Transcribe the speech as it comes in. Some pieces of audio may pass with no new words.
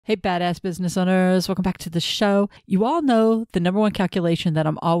Hey, badass business owners, welcome back to the show. You all know the number one calculation that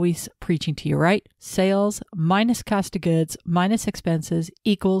I'm always preaching to you, right? Sales minus cost of goods minus expenses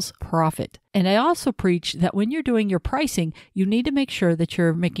equals profit. And I also preach that when you're doing your pricing, you need to make sure that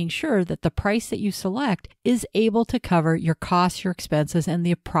you're making sure that the price that you select is able to cover your costs, your expenses, and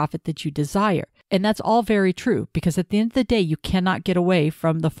the profit that you desire. And that's all very true because at the end of the day, you cannot get away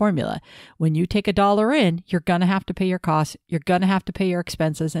from the formula. When you take $1 in, you're going to have to pay your costs. You're going to have to pay your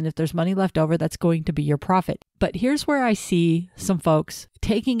expenses. And if there's money left over, that's going to be your profit. But here's where I see some folks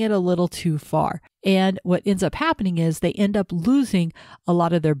taking it a little too far. And what ends up happening is they end up losing a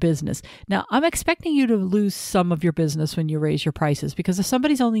lot of their business. Now, I'm expecting you to lose some of your business when you raise your prices, because if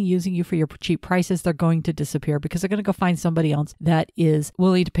somebody's only using you for your cheap prices, they're going to disappear because they're going to go find somebody else that is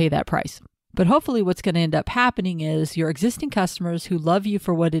willing to pay that price. But hopefully what's going to end up happening is your existing customers who love you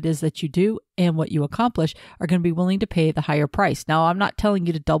for what it is that you do and what you accomplish are going to be willing to pay the higher price. Now, I'm not telling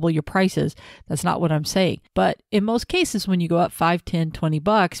you to double your prices. That's not what I'm saying. But in most cases, when you go up $5, $10,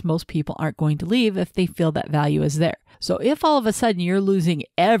 $20, most people aren't going to leave if they feel that value is there. So if all of a sudden you're losing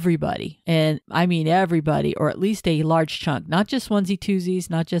everybody, and I mean everybody, or at least a large chunk, not just onesie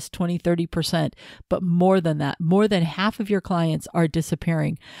twosies, not just 20, 30%, but more than that, more than half of your clients are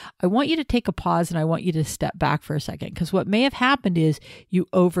disappearing, I want you to take a pause and I want you to step back for a second, because what may have happened is you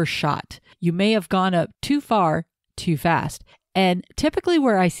overshot. You may have gone up too far, too fast. And typically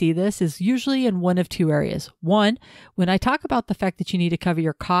where I see this is usually in one of two areas. One, when I talk about the fact that you need to cover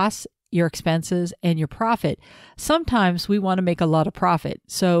your costs, your expenses, and your profit, sometimes we want to make a lot of profit.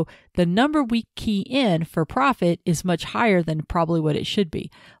 So the number we key in for profit is much higher than probably what it should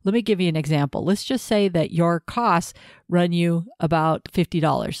be. Let me give you an example. Let's just say that your costs run you about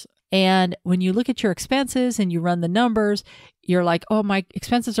 $50. And when you look at your expenses and you run the numbers, you're like, oh, my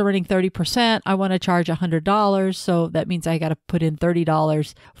expenses are running 30%. I want to charge $100. So that means I got to put in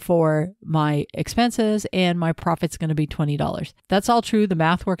 $30 for my expenses and my profit's going to be $20. That's all true. The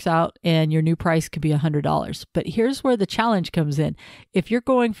math works out and your new price could be $100. But here's where the challenge comes in. If you're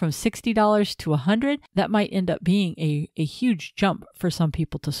going from $60 to $100, that might end up being a huge jump for some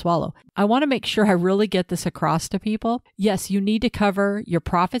people to swallow. I want to make sure I really get this across to people. Yes, you need to cover your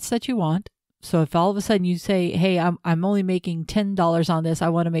profits that you want. So if all of a sudden you say, hey, I'm only making $10 on this, I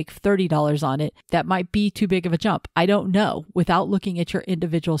want to make $30 on it, that might be too big of a jump. I don't know without looking at your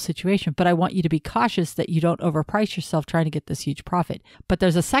individual situation, but I want you to be cautious that you don't overprice yourself trying to get this huge profit. But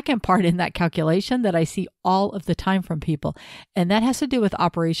there's a second part in that calculation that I see all of the time from people, and that has to do with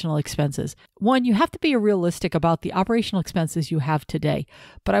operational expenses. One, you have to be realistic about the operational expenses you have today,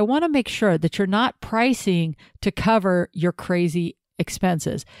 but I want to make sure that you're not pricing to cover your crazy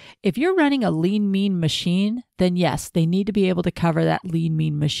expenses. If you're running a lean, mean machine, then yes, they need to be able to cover that lean,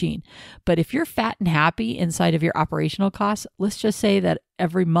 mean machine. But if you're fat and happy inside of your operational costs, let's just say that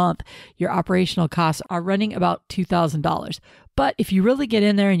every month your operational costs are running about $2,000. But if you really get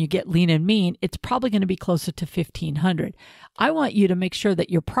in there and you get lean and mean, it's probably going to be closer to $1,500. I want you to make sure that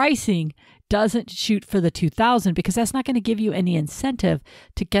your pricing doesn't shoot for the $2,000 because that's not going to give you any incentive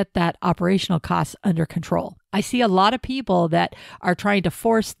to get that operational costs under control. I see a lot of people that are trying to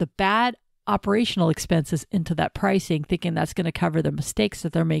force the bad operational expenses into that pricing, thinking that's going to cover the mistakes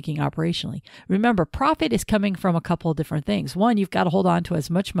that they're making operationally. Remember, profit is coming from a couple of different things. One, you've got to hold on to as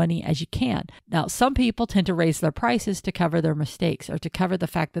much money as you can. Now, some people tend to raise their prices to cover their mistakes or to cover the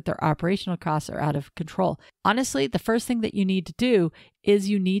fact that their operational costs are out of control. Honestly, the first thing that you need to do is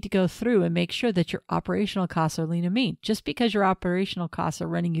you need to go through and make sure that your operational costs are lean and mean. Just because your operational costs are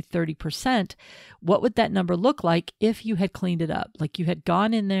running you 30%, what would that number look like if you had cleaned it up? Like you had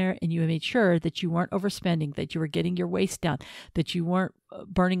gone in there and you made sure that you weren't overspending, that you were getting your waste down, that you weren't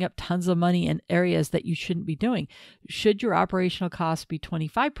burning up tons of money in areas that you shouldn't be doing. Should your operational costs be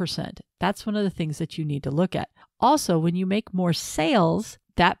 25%? That's one of the things that you need to look at. Also, when you make more sales,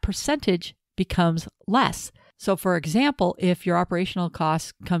 that percentage becomes less. So for example, if your operational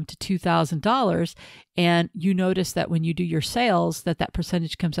costs come to $2,000 and you notice that when you do your sales, that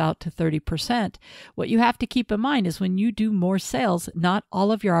percentage comes out to 30%, what you have to keep in mind is when you do more sales, not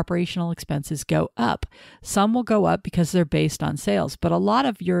all of your operational expenses go up. Some will go up because they're based on sales, but a lot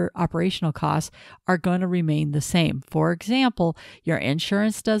of your operational costs are going to remain the same. For example, your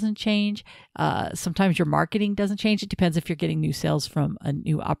insurance doesn't change. Sometimes your marketing doesn't change. It depends if you're getting new sales from a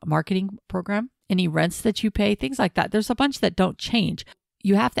new marketing program. Any rents that you pay, things like that. There's a bunch that don't change.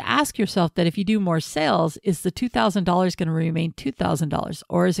 You have to ask yourself that if you do more sales, is the $2,000 going to remain $2,000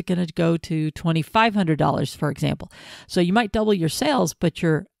 or is it going to go to $2,500, for example? So you might double your sales, but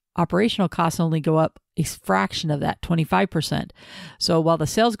your operational costs only go up a fraction of that, 25%. So while the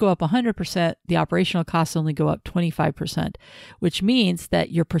sales go up 100%, the operational costs only go up 25%, which means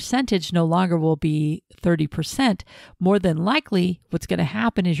that your percentage no longer will be 30%. More than likely, what's going to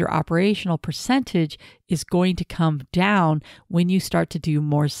happen is your operational percentage is going to come down when you start to do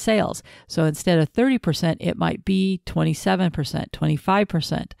more sales. So instead of 30%, it might be 27%,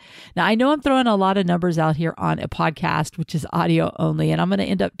 25%. Now, I know I'm throwing a lot of numbers out here on a podcast, which is audio only, and I'm going to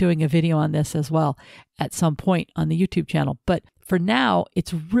end up doing a video on this as well at some point on the YouTube channel. But for now,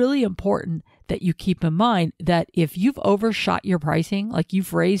 it's really important that you keep in mind that if you've overshot your pricing, like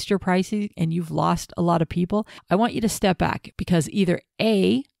you've raised your pricing and you've lost a lot of people, I want you to step back, because either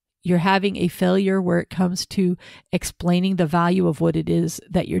A, you're having a failure where it comes to explaining the value of what it is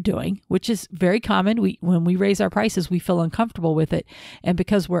that you're doing, which is very common. When we raise our prices, we feel uncomfortable with it. And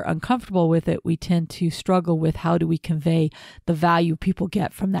because we're uncomfortable with it, we tend to struggle with how do we convey the value people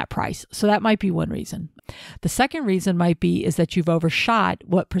get from that price. So that might be one reason. The second reason might be is that you've overshot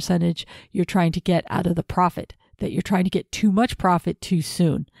what percentage you're trying to get out of the profit, that you're trying to get too much profit too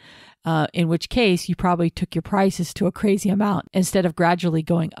soon. In which case you probably took your prices to a crazy amount instead of gradually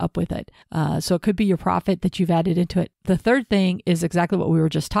going up with it. So it could be your profit that you've added into it. The third thing is exactly what we were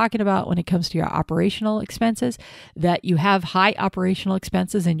just talking about when it comes to your operational expenses, that you have high operational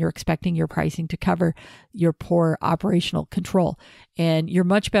expenses and you're expecting your pricing to cover your poor operational control. And you're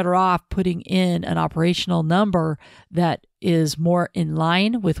much better off putting in an operational number that is more in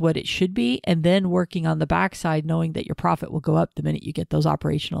line with what it should be, and then working on the backside, knowing that your profit will go up the minute you get those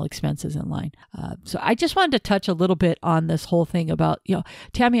operational expenses in line. So I just wanted to touch a little bit on this whole thing about,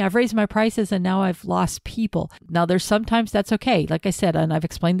 Tammy, I've raised my prices and now I've lost people. Now there's sometimes that's okay. Like I said, and I've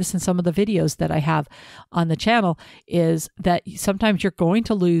explained this in some of the videos that I have on the channel, is that sometimes you're going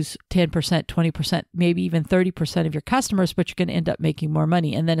to lose 10%, 20%, maybe even 30% of your customers, but you're going to end up making more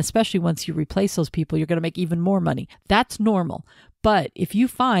money. And then especially once you replace those people, you're going to make even more money. That's normal. But if you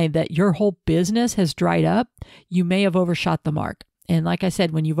find that your whole business has dried up, you may have overshot the mark. And like I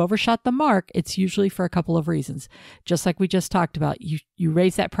said, when you've overshot the mark, it's usually for a couple of reasons. Just like we just talked about, you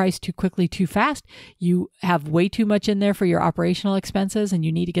raise that price too quickly, too fast. You have way too much in there for your operational expenses and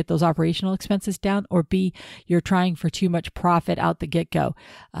you need to get those operational expenses down. Or B, you're trying for too much profit out the get-go.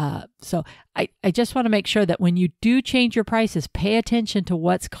 So I just want to make sure that when you do change your prices, pay attention to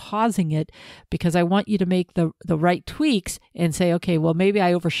what's causing it, because I want you to make the right tweaks and say, okay, well, maybe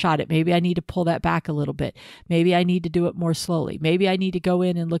I overshot it. Maybe I need to pull that back a little bit. Maybe I need to do it more slowly. Maybe I need to go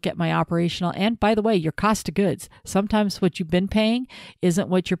in and look at my operational, and by the way, your cost of goods. Sometimes what you've been paying isn't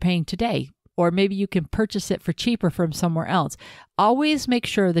what you're paying today. Or maybe you can purchase it for cheaper from somewhere else. Always make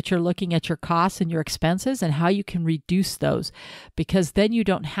sure that you're looking at your costs and your expenses and how you can reduce those, because then you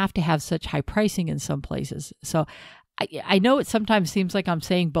don't have to have such high pricing in some places. So I know it sometimes seems like I'm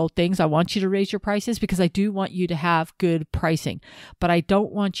saying both things. I want you to raise your prices because I do want you to have good pricing, but I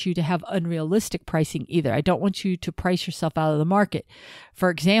don't want you to have unrealistic pricing either. I don't want you to price yourself out of the market. For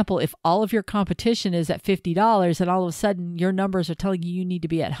example, if all of your competition is at $50 and all of a sudden your numbers are telling you need to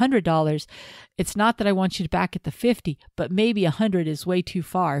be at $100, it's not that I want you to back at the 50, but maybe 100 is way too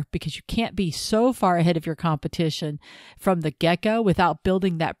far, because you can't be so far ahead of your competition from the get-go without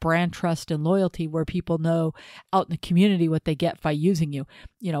building that brand trust and loyalty where people know out in the community what they get by using you.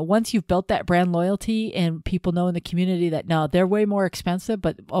 Once you've built that brand loyalty and people know in the community that no, they're way more expensive,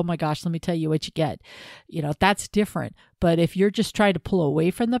 but oh my gosh, let me tell you what you get. That's different. But if you're just trying to pull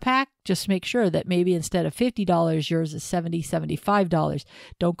away from the pack, just make sure that maybe instead of $50, yours is $70, $75.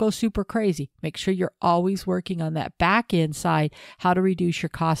 Don't go super crazy. Make sure you're always working on that back end side, how to reduce your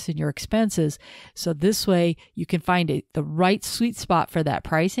costs and your expenses. So this way you can find the right sweet spot for that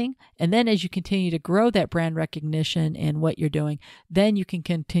pricing. And then as you continue to grow that brand recognition and what you're doing, then you can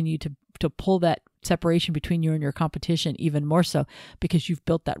continue to pull that separation between you and your competition even more so, because you've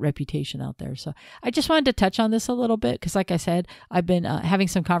built that reputation out there. So I just wanted to touch on this a little bit because, like I said, I've been having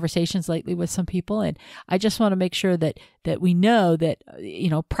some conversations lately with some people, and I just want to make sure that we know that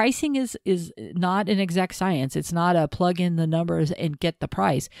pricing is not an exact science. It's not a plug in the numbers and get the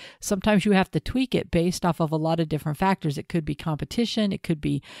price. Sometimes you have to tweak it based off of a lot of different factors. It could be competition. It could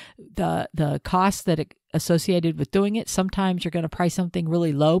be the cost that it associated with doing it. Sometimes you're going to price something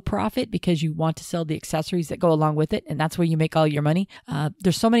really low profit because you want to sell the accessories that go along with it, and that's where you make all your money.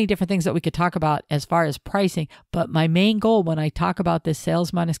 There's so many different things that we could talk about as far as pricing, but my main goal when I talk about this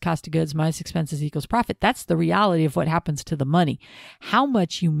sales minus cost of goods minus expenses equals profit, that's the reality of what happens to the money. How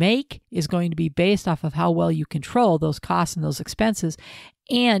much you make is going to be based off of how well you control those costs and those expenses,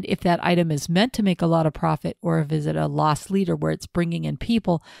 and if that item is meant to make a lot of profit, or if is it a loss leader where it's bringing in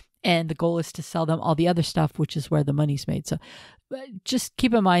people And the goal is to sell them all the other stuff, which is where the money's made. So just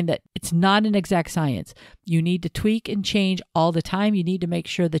keep in mind that it's not an exact science. You need to tweak and change all the time. You need to make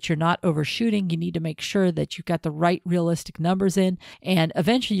sure that you're not overshooting. You need to make sure that you've got the right realistic numbers in. And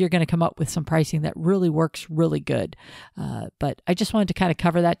eventually you're going to come up with some pricing that really works really good. But I just wanted to kind of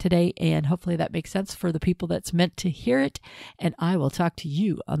cover that today. And hopefully that makes sense for the people that's meant to hear it. And I will talk to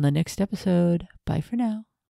you on the next episode. Bye for now.